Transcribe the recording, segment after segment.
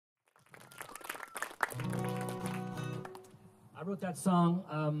I wrote that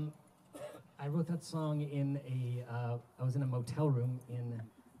song. I wrote that song in I was in a motel room in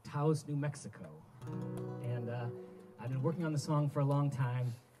Taos, New Mexico, and I've been working on the song for a long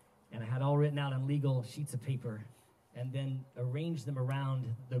time, and I had all written out on legal sheets of paper, and then arranged them around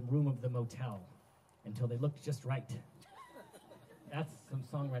the room of the motel until they looked just right. That's some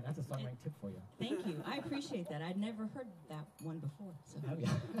songwriting. That's a songwriting tip for you. Thank you. I appreciate that. I'd never heard that one before. So Oh, yeah.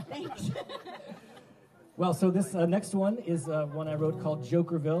 thanks. Well, so this next one is one I wrote called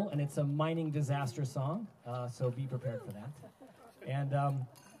Jokerville, and it's a mining disaster song, so be prepared for that. And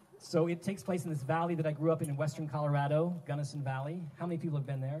so it takes place in this valley that I grew up in western Colorado, Gunnison Valley. How many people have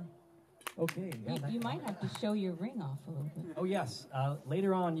been there? Okay. Yeah, You might have to show your ring off a little bit. Oh, yes.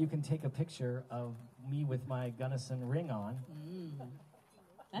 Later on, you can take a picture of me with my Gunnison ring on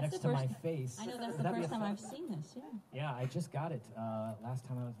next to my face. I know that's the first time I've seen this, yeah. Yeah, I just got it last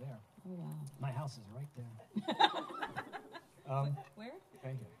time I was there. Oh, wow. My house is right there. Where?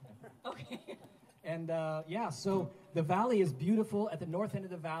 Right here. Okay. And yeah, so the valley is beautiful. At the north end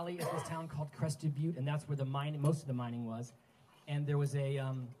of the valley is this town called Crested Butte, and that's where most of the mining was. And there was a,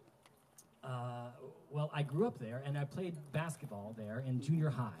 well, I grew up there, and I played basketball there in junior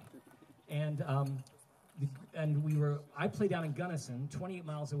high. And I played down in Gunnison, 28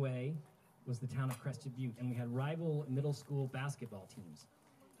 miles away was the town of Crested Butte, and we had rival middle school basketball teams.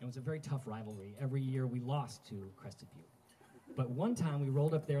 It was a very tough rivalry. Every year we lost to Crested Butte. But one time we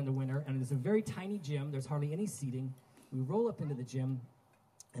rolled up there in the winter, and it's a very tiny gym. There's hardly any seating. We roll up into the gym,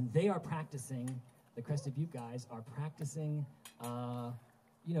 and they are practicing, the Crested Butte guys are practicing,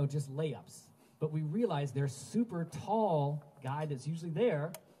 just layups. But we realized their super tall guy that's usually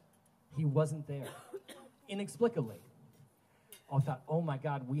there, he wasn't there, inexplicably. I thought, oh my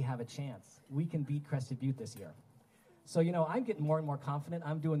God, we have a chance. We can beat Crested Butte this year. So, I'm getting more and more confident.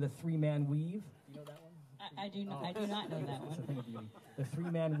 I'm doing the three-man weave. You know that one? I do not know that It's a one. thing of beauty. The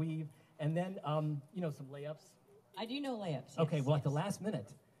three-man weave. And then, some layups. I do know layups. Okay, yes, well, yes. at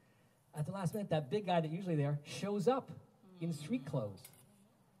the last minute, that big guy that usually there shows up in street clothes.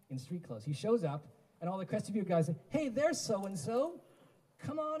 He shows up, and all the Crested Butte guys say, hey, there's so-and-so.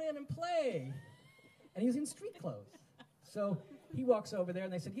 Come on in and play. And he's in street clothes. So he walks over there,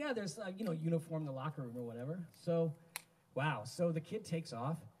 and they said, yeah, there's, uniform in the locker room or whatever. So, wow. So the kid takes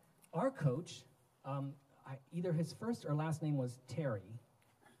off. Our coach, either his first or last name was Terry.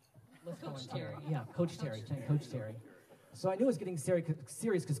 Let's call him Terry. Yeah, Coach Terry. Coach Terry. So I knew it was getting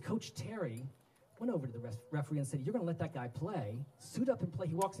serious because Coach Terry went over to the referee and said, you're going to let that guy play, suit up and play.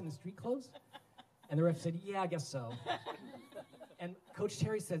 He walks in the street clothes. And the ref said, yeah, I guess so. And Coach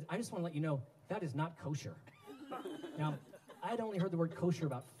Terry said, I just want to let you know, that is not kosher. Now, I had only heard the word kosher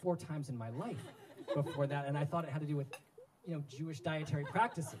about 4 times in my life before that, and I thought it had to do with, Jewish dietary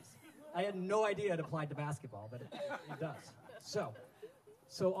practices. I had no idea it applied to basketball, but it does. So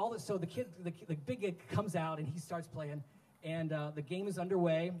the big kid comes out, and he starts playing, and the game is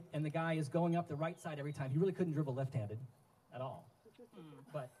underway, and the guy is going up the right side every time. He really couldn't dribble left-handed at all.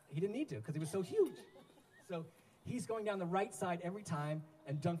 But he didn't need to because he was so huge. So he's going down the right side every time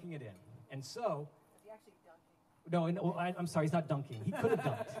and dunking it in. And so... Is he actually dunking? No, I'm sorry, he's not dunking. He could have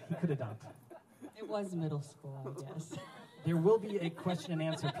dunked. It was middle school, I guess. There will be a question and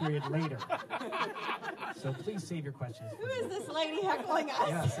answer period later. So please save your questions. Who is this lady heckling us?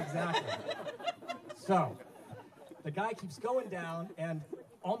 Yes, exactly. So the guy keeps going down and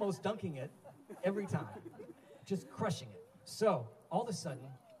almost dunking it every time, just crushing it. So all of a sudden,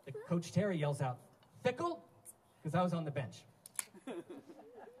 Coach Terry yells out, "Fickle," because I was on the bench.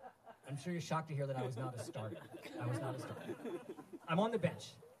 I'm sure you're shocked to hear that I was not a starter. I'm on the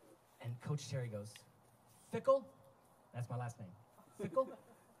bench, and Coach Terry goes, "Fickle?" That's my last name. Fickle?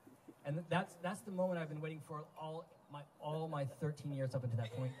 And that's the moment I've been waiting for all my 13 years up until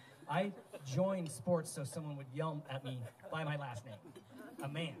that point. I joined sports so someone would yell at me by my last name. A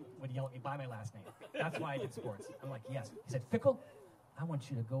man would yell at me by my last name. That's why I did sports. I'm like, yes. He said, "Fickle, I want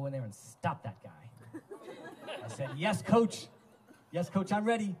you to go in there and stop that guy." I said, "Yes, coach. Yes, coach, I'm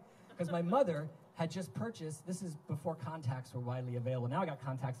ready." Because my mother had just purchased, this is before contacts were widely available. Now I got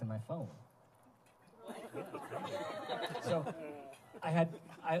contacts in my phone. So I had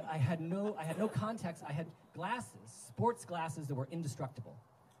no contacts. I had glasses, sports glasses that were indestructible.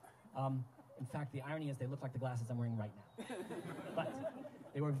 In fact, the irony is they look like the glasses I'm wearing right now. But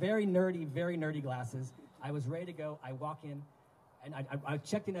they were very nerdy glasses. I was ready to go. I walk in, and I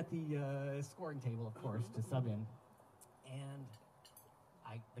checked in at the scoring table, of course, to sub in, and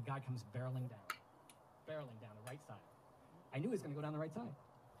the guy comes barreling down the right side. I knew he was going to go down the right side.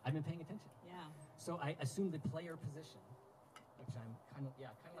 I've been paying attention. Yeah. So I assumed the player position. which I'm kind of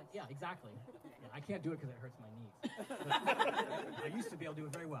like, yeah, exactly. Yeah, I can't do it because it hurts my knees. I used to be able to do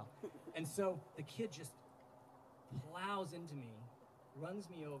it very well. And so the kid just plows into me, runs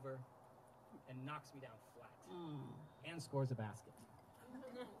me over, and knocks me down flat. And scores a basket.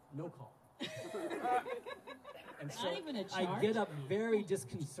 No call. And so Not even a I charge? get up very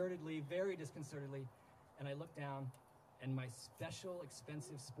disconcertedly, and I look down, and my special,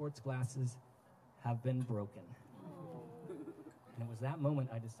 expensive sports glasses have been broken. And it was that moment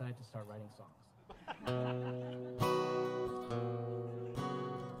I decided to start writing songs.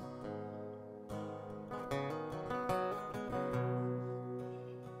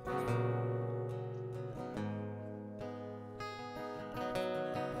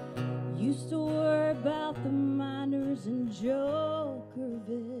 Used to worry about the miners in Jokerville.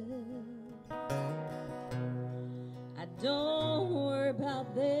 I don't worry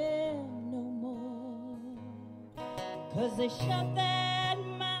about them no more, 'cause they shut that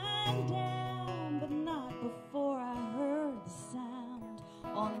mine down, but not before I heard the sound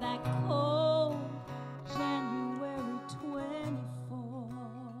on that cold January 24.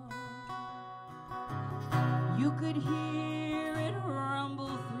 You could hear it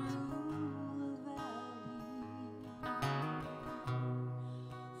rumble through the valley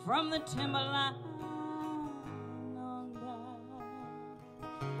from the timberline on down,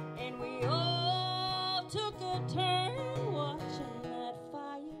 and we all took a turn watching that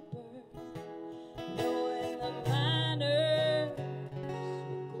fire burn, knowing the miners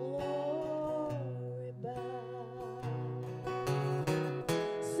were glory bound.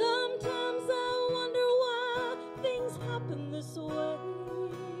 Sometimes I wonder why things happen this way.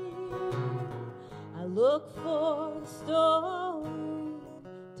 I look for the story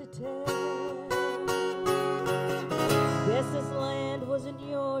to tell. Guess this land wasn't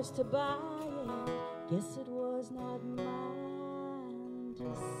yours to buy, and guess it was not mine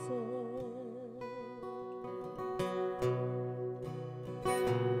to sell.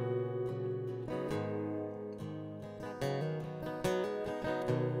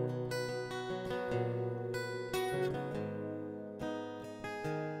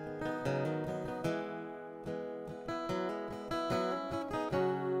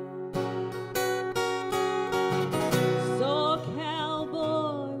 Saw a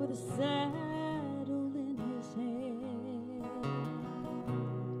cowboy with a saddle in his hand,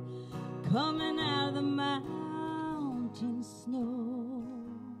 coming out of the mountain snow.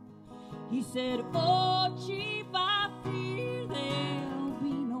 He said, "Oh, Chief, I fear there'll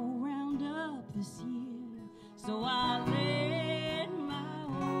be no roundup this year, so I let my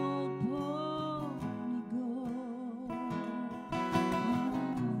old pony go."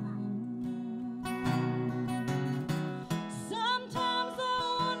 Sometimes I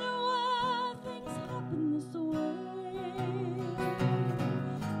wonder why things happen this way.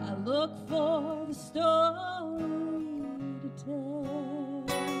 I look for the story to tell.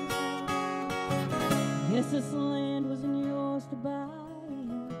 Guess this land wasn't yours to buy,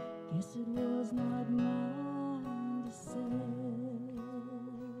 guess it was not mine to sell.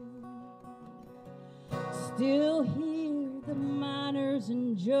 Still hear the miners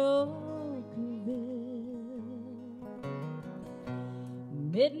in Jokerville.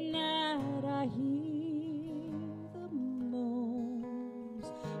 Midnight I hear the moans,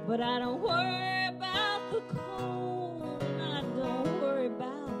 but I don't worry about the cold, and I don't worry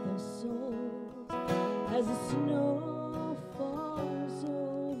about their souls as the snow falls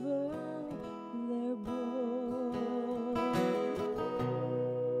over their bones.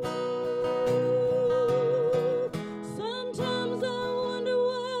 Sometimes I wonder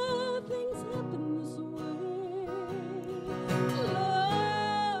why things happen this way.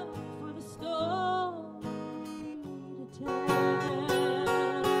 Love for the story to tell.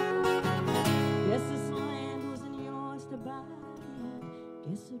 Guess this land wasn't yours to buy,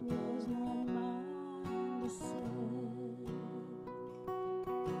 guess it was not mine to sell.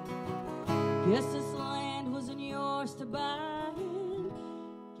 Guess this land wasn't yours to buy,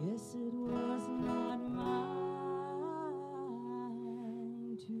 guess it was not mine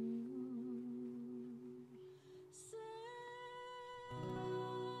to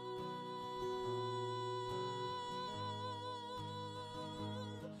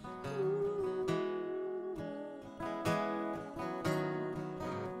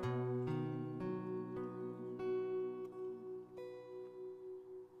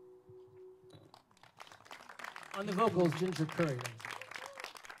On the vocals, Ginger Curry.